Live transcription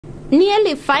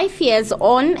Nearly 5 years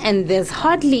on, and there's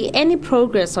hardly any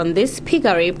progress on this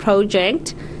Piggery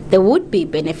project. The would-be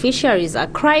beneficiaries are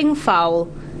crying foul.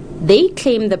 They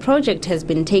claim the project has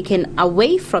been taken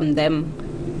away from them.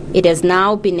 It has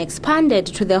now been expanded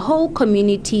to the whole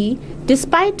community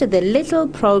despite the little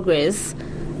progress.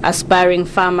 Aspiring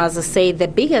farmers say the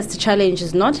biggest challenge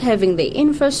is not having the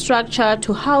infrastructure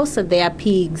to house their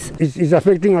pigs. It's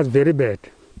affecting us very bad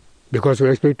because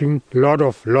we're expecting lot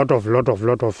of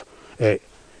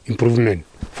improvement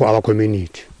for our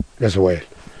community as well.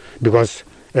 Because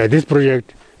this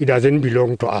project, it doesn't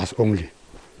belong to us only.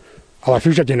 Our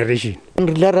future generation.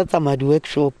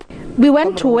 We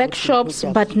went to workshops,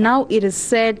 but now it is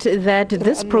said that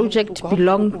this project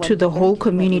belonged to the whole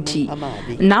community.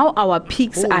 Now our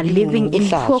pigs are living in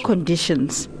poor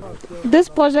conditions. This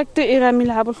project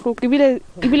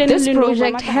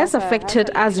has affected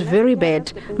us very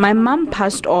bad. My mom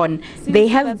passed on. They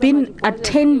have been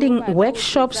attending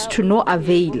workshops to no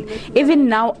avail. Even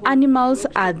now, animals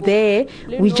are there.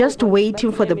 We're just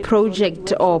waiting for the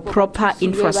project or proper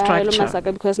infrastructure.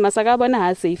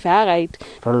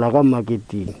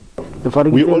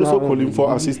 We also calling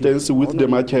for assistance with the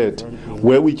market,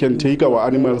 where we can take our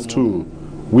animals to.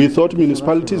 We thought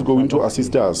municipality is going to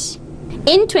assist us.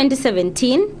 In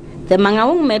 2017, the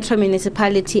Mangaung Metro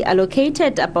Municipality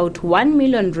allocated about 1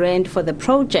 million rand for the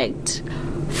project.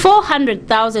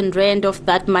 400,000 rand of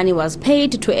that money was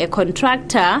paid to a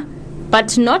contractor,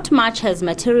 but not much has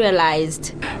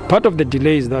materialized. Part of the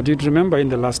delay is that you'd remember in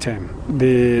the last time,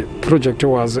 the project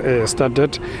was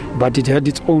started, but it had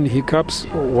its own hiccups.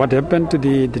 What happened to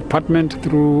the department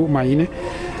through Maine?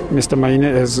 Mr. Maine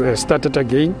has started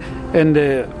again, and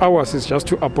ours is just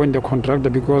to appoint the contractor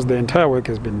because the entire work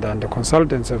has been done. The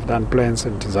consultants have done plans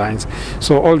and designs.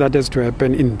 So all that has to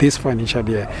happen in this financial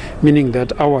year, meaning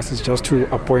that ours is just to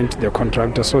appoint the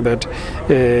contractor so that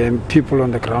people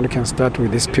on the ground can start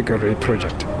with this Piggery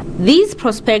project. These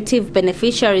prospective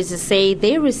beneficiaries say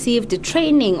they received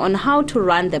training on how to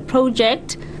run the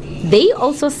project. They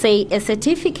also say a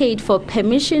certificate for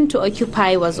permission to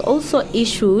occupy was also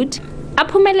issued.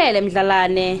 Aphumelele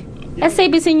Mdlalane,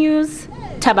 SABC News,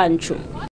 Thaba Nchu.